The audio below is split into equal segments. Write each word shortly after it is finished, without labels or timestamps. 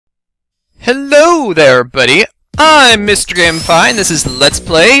Hello there, buddy. I'm Mr. GameFi, and this is Let's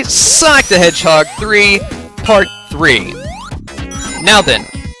Play Sonic the Hedgehog 3, Part 3. Now then,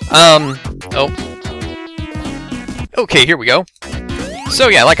 okay, here we go. So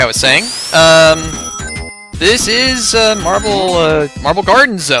yeah, like I was saying, this is Marble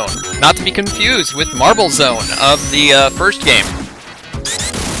Garden Zone, not to be confused with Marble Zone of the first game.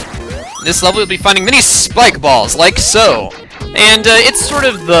 This level you'll be finding many spike balls, like so. And it's sort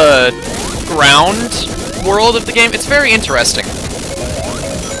of the ground world of the game. It's very interesting.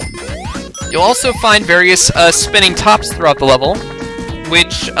 You'll also find various spinning tops throughout the level,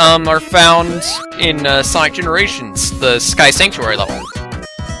 which are found in Sonic Generations, the Sky Sanctuary level.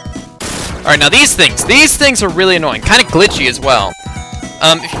 Alright, now these things are really annoying, kind of glitchy as well.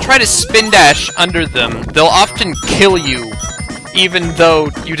 If you try to spin dash under them, they'll often kill you, even though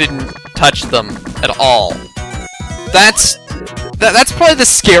you didn't touch them at all. That's probably the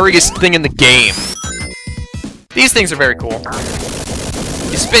scariest thing in the game. These things are very cool.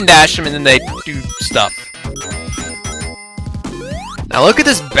 You spin dash them and then they do stuff. Now look at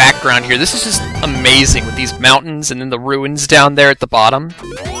this background here. This is just amazing with these mountains and then the ruins down there at the bottom.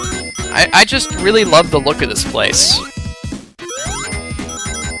 I just really love the look of this place.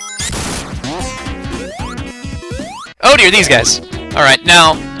 Oh dear, these guys. Alright,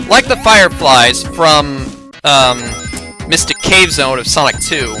 now, like the Fireflies from Mystic Cave Zone of Sonic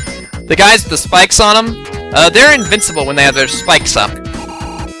 2, the guys with the spikes on them, they're invincible when they have their spikes up.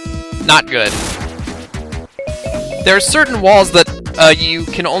 Not good. There are certain walls that you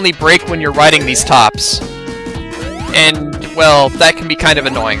can only break when you're riding these tops. And, well, that can be kind of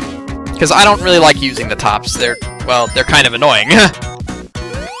annoying. Because I don't really like using the tops. They're kind of annoying.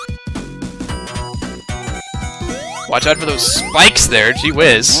 Watch out for those spikes there, gee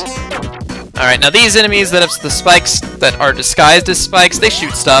whiz. Alright, now these enemies that have the spikes that are disguised as spikes, they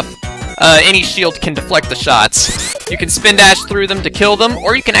shoot stuff. Any shield can deflect the shots. You can spin dash through them to kill them,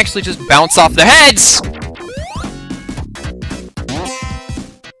 or you can actually just bounce off their heads!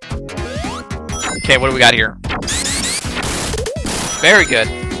 Okay, what do we got here? Very good.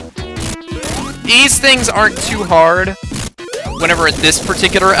 These things aren't too hard whenever at this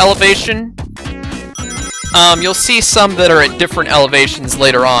particular elevation. You'll see some that are at different elevations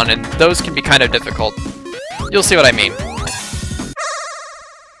later on, and those can be kind of difficult. You'll see what I mean.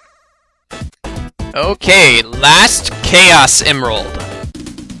 Okay, last Chaos Emerald.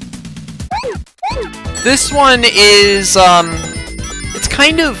 This one is, it's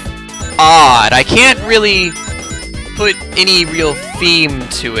kind of odd. I can't really put any real theme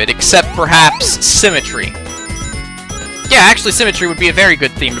to it, except perhaps symmetry. Yeah, actually symmetry would be a very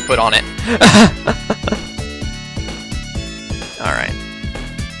good theme to put on it. Alright.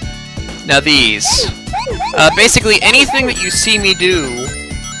 Now these. Basically anything that you see me do,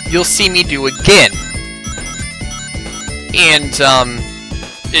 you'll see me do again. And,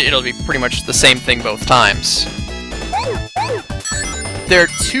 it'll be pretty much the same thing both times. There are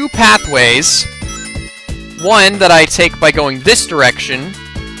two pathways. One that I take by going this direction,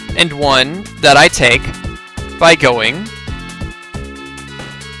 and one that I take by going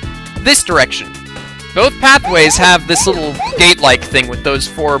this direction. Both pathways have this little gate-like thing with those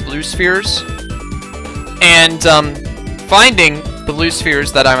 4 blue spheres. And, finding the blue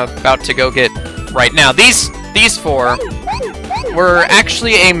spheres that I'm about to go get right now. These 4 were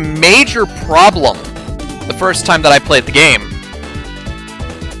actually a major problem the first time that I played the game.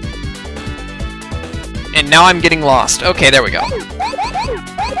 And now I'm getting lost. Okay, there we go.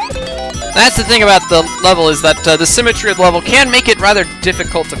 That's the thing about the level, is that the symmetry of the level can make it rather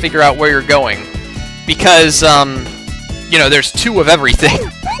difficult to figure out where you're going. Because, you know, there's 2 of everything.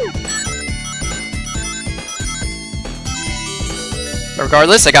 But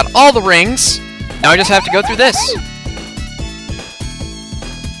regardless, I got all the rings. Now I just have to go through this.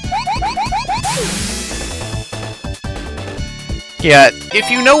 Yeah,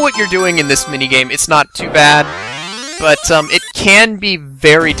 if you know what you're doing in this minigame, it's not too bad. But, it can be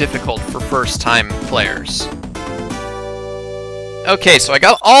very difficult for first-time players. Okay, so I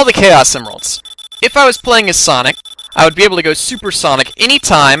got all the Chaos Emeralds. If I was playing as Sonic, I would be able to go Supersonic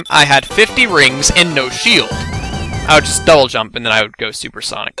anytime I had 50 rings and no shield. I would just double jump and then I would go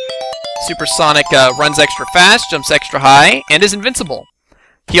Supersonic. Supersonic runs extra fast, jumps extra high, and is invincible.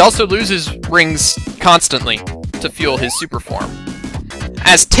 He also loses rings constantly to fuel his super form.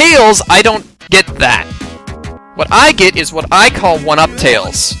 As Tails, I don't get that. What I get is what I call 1-up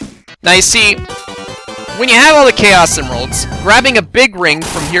Tails. Now you see, when you have all the Chaos Emeralds, grabbing a big ring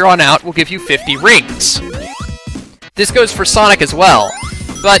from here on out will give you 50 rings. This goes for Sonic as well,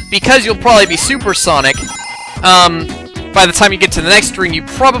 but because you'll probably be Supersonic, by the time you get to the next ring, you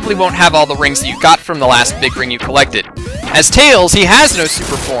probably won't have all the rings that you got from the last big ring you collected. As Tails, he has no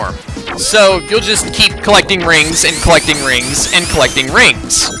super form, so you'll just keep collecting rings and collecting rings and collecting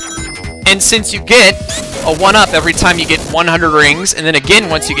rings. And since you get a 1-up every time you get 100 rings, and then again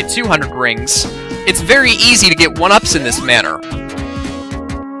once you get 200 rings, it's very easy to get 1-ups in this manner.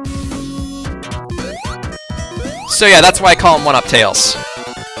 So yeah, that's why I call them 1-up Tails.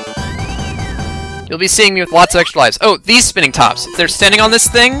 You'll be seeing me with lots of extra lives. Oh, these spinning tops. If they're standing on this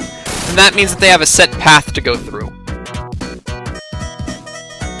thing, then that means that they have a set path to go through.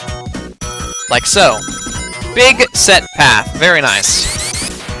 Like so. Big set path. Very nice.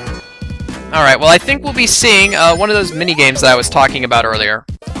 Alright, well I think we'll be seeing one of those mini-games that I was talking about earlier.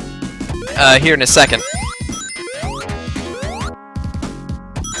 Here in a second.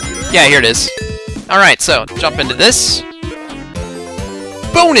 Yeah, here it is. Alright, so, jump into this.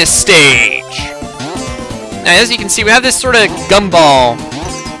 Bonus stage! Now, as you can see, we have this sort of gumball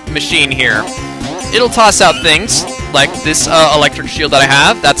machine here. It'll toss out things, like this electric shield that I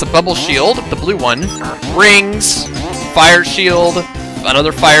have. That's a bubble shield, the blue one. Rings, fire shield,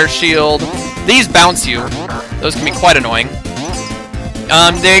 another fire shield. These bounce you. Those can be quite annoying.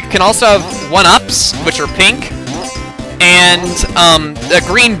 They can also have 1-ups, which are pink. And a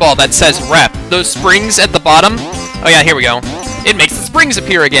green ball that says rep. Those springs at the bottom. Oh yeah, here we go. It makes the springs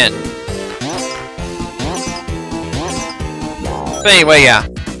appear again. But anyway, yeah.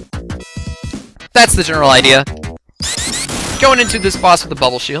 That's the general idea. Going into this boss with a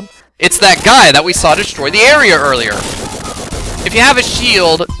bubble shield. It's that guy that we saw destroy the area earlier. If you have a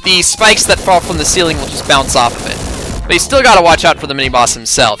shield, the spikes that fall from the ceiling will just bounce off of it. But you still gotta watch out for the mini-boss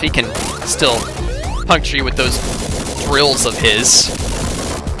himself. He can still puncture you with those drills of his.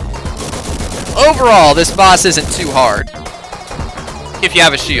 Overall, this boss isn't too hard. If you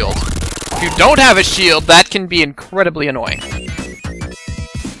have a shield. If you don't have a shield, that can be incredibly annoying.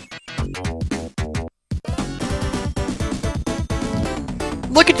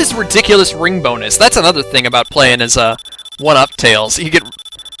 Look at this ridiculous ring bonus. That's another thing about playing as a 1-up Tails. You get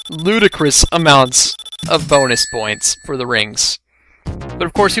ludicrous amounts of bonus points for the rings. But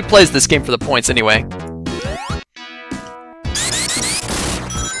of course, who plays this game for the points anyway?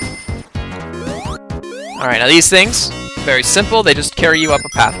 Alright, now these things, very simple. They just carry you up a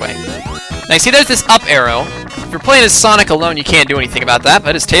pathway. Now you see there's this up arrow. If you're playing as Sonic alone, you can't do anything about that.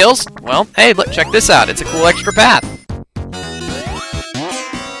 But as Tails, well, hey, look, check this out. It's a cool extra path.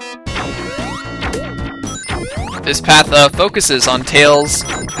 This path focuses on Tails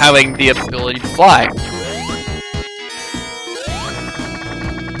having the ability to fly.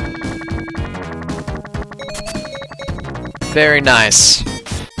 Very nice.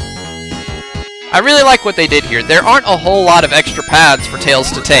 I really like what they did here. There aren't a whole lot of extra paths for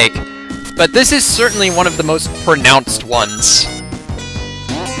Tails to take, but this is certainly one of the most pronounced ones.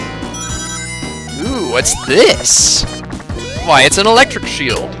 Ooh, what's this? Why, it's an electric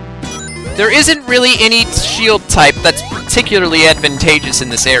shield. There isn't really any shield type that's particularly advantageous in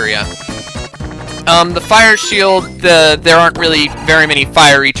this area. The fire shield, there aren't really very many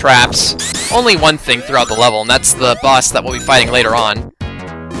fiery traps. Only one thing throughout the level, and that's the boss that we'll be fighting later on.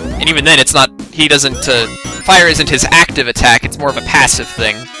 And even then, it's not, he doesn't, fire isn't his active attack, it's more of a passive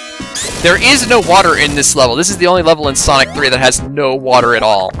thing. There is no water in this level. This is the only level in Sonic 3 that has no water at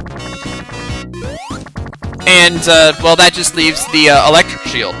all. And, well, that just leaves the electric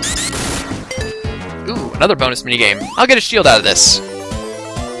shield. Ooh, another bonus minigame. I'll get a shield out of this.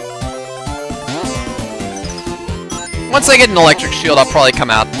 Once I get an electric shield, I'll probably come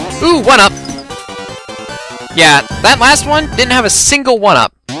out. Ooh, 1-up! Yeah, that last one didn't have a single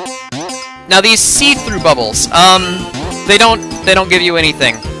 1-up. Now these see-through bubbles, they don't give you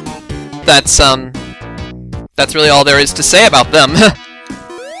anything. That's really all there is to say about them.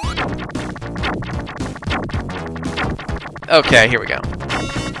 Okay, here we go.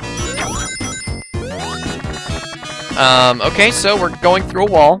 Okay, so we're going through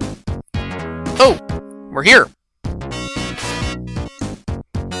a wall. Oh, we're here.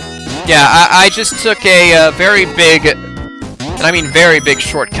 Yeah, I just took a very big, and I mean very big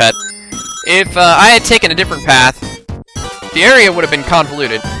shortcut. If I had taken a different path, the area would have been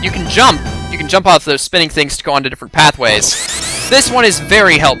convoluted. You can jump off those spinning things to go onto different pathways. This one is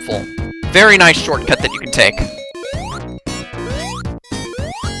very helpful. Very nice shortcut that you can take.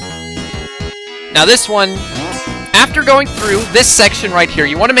 Now this one, after going through this section right here,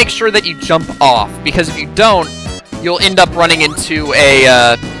 you want to make sure that you jump off, because if you don't, you'll end up running into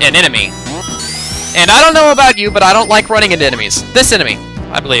an enemy. And I don't know about you, but I don't like running into enemies. This enemy,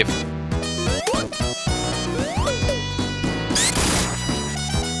 I believe.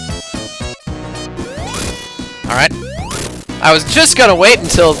 Alright. I was just gonna wait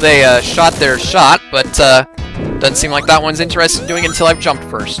until they shot their shot, but doesn't seem like that one's interested in doing it until I've jumped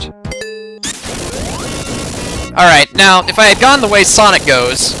first. Alright, now, if I had gone the way Sonic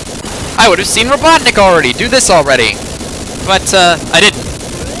goes, I would have seen Robotnik already, do this already. But, I didn't.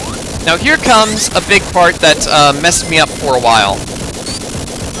 Now here comes a big part that, messed me up for a while.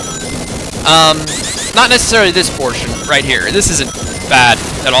 Not necessarily this portion, right here. This isn't bad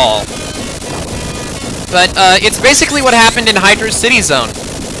at all. But, it's basically what happened in Hydra's City Zone.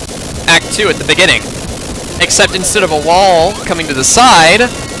 Act 2 at the beginning. Except instead of a wall coming to the side,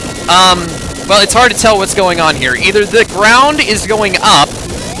 well, it's hard to tell what's going on here. Either the ground is going up,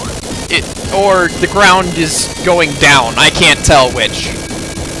 or the ground is going down. I can't tell which.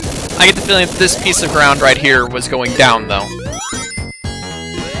 I get the feeling that this piece of ground right here was going down, though.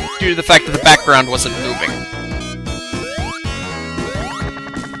 Due to the fact that the background wasn't moving.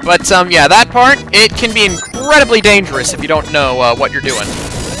 But, yeah, that part, it can be incredibly dangerous if you don't know what you're doing.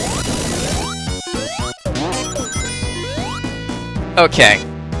 Okay.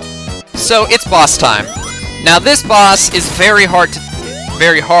 So, it's boss time. Now, this boss is very hard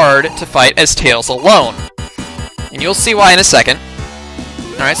to fight as Tails alone. And you'll see why in a second.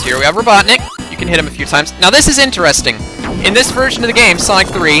 Alright, so here we have Robotnik. You can hit him a few times. Now, this is interesting. In this version of the game, Sonic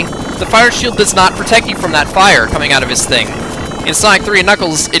 3, the fire shield does not protect you from that fire coming out of his thing. In Sonic 3 and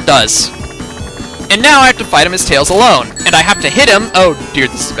Knuckles, it does. And now I have to fight him as Tails alone. And I have to hit him... Oh, dear,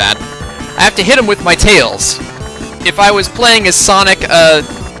 this is bad. I have to hit him with my tails. If I was playing as Sonic,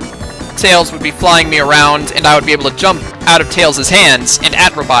 Tails would be flying me around, and I would be able to jump out of Tails' hands and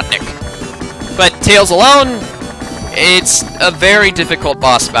at Robotnik. But Tails alone, it's a very difficult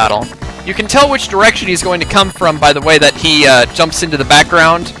boss battle. You can tell which direction he's going to come from by the way that he jumps into the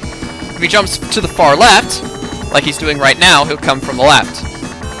background. If he jumps to the far left, like he's doing right now, he'll come from the left.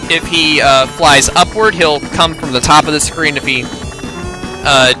 If he flies upward, he'll come from the top of the screen. If he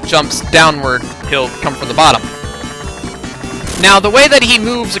jumps downward, he'll come from the bottom. Now, the way that he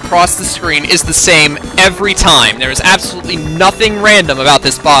moves across the screen is the same every time. There is absolutely nothing random about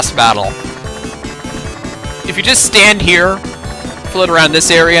this boss battle. If you just stand here, float around this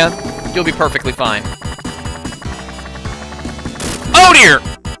area, you'll be perfectly fine. Oh dear!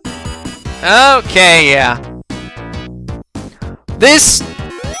 Okay, yeah. This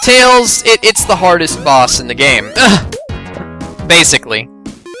Tails, it's the hardest boss in the game. Basically.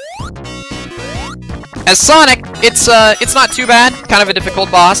 As Sonic, it's not too bad. Kind of a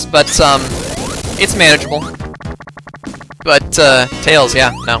difficult boss, but, it's manageable. But, Tails,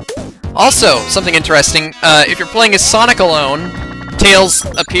 yeah, no. Also, something interesting, if you're playing as Sonic alone, Tails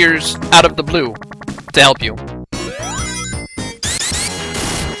appears out of the blue to help you.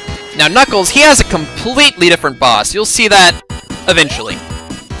 Now, Knuckles, he has a completely different boss. You'll see that eventually.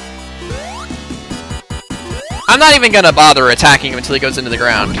 I'm not even gonna bother attacking him until he goes into the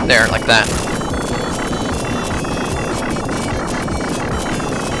ground. There, like that.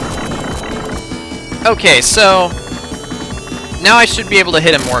 Okay, so... now I should be able to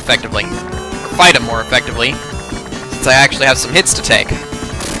hit him more effectively. Or fight him more effectively. Since I actually have some hits to take.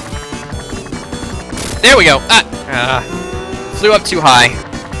 There we go! Flew up too high.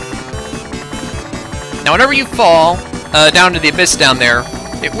 Now whenever you fall down to the abyss down there,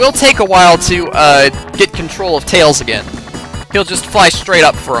 it will take a while to get control of Tails again. He'll just fly straight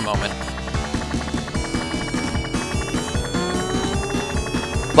up for a moment.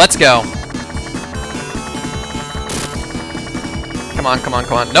 Let's go. Come on, come on,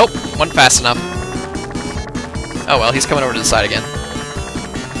 come on. Nope, wasn't fast enough. Oh well, he's coming over to the side again.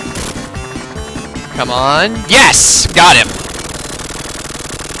 Come on. Yes! Got him!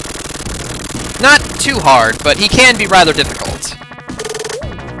 Not too hard, but he can be rather difficult.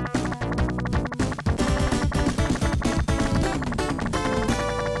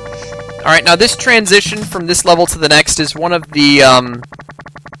 Alright, now this transition from this level to the next is one of the,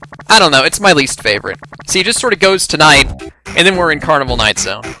 I don't know, it's my least favorite. See, it just sort of goes to night, and then we're in Carnival Night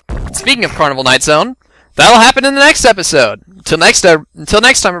Zone. Speaking of Carnival Night Zone, that'll happen in the next episode. Until next time,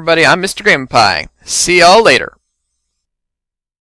 everybody, I'm Mr. Game Pie. See y'all later.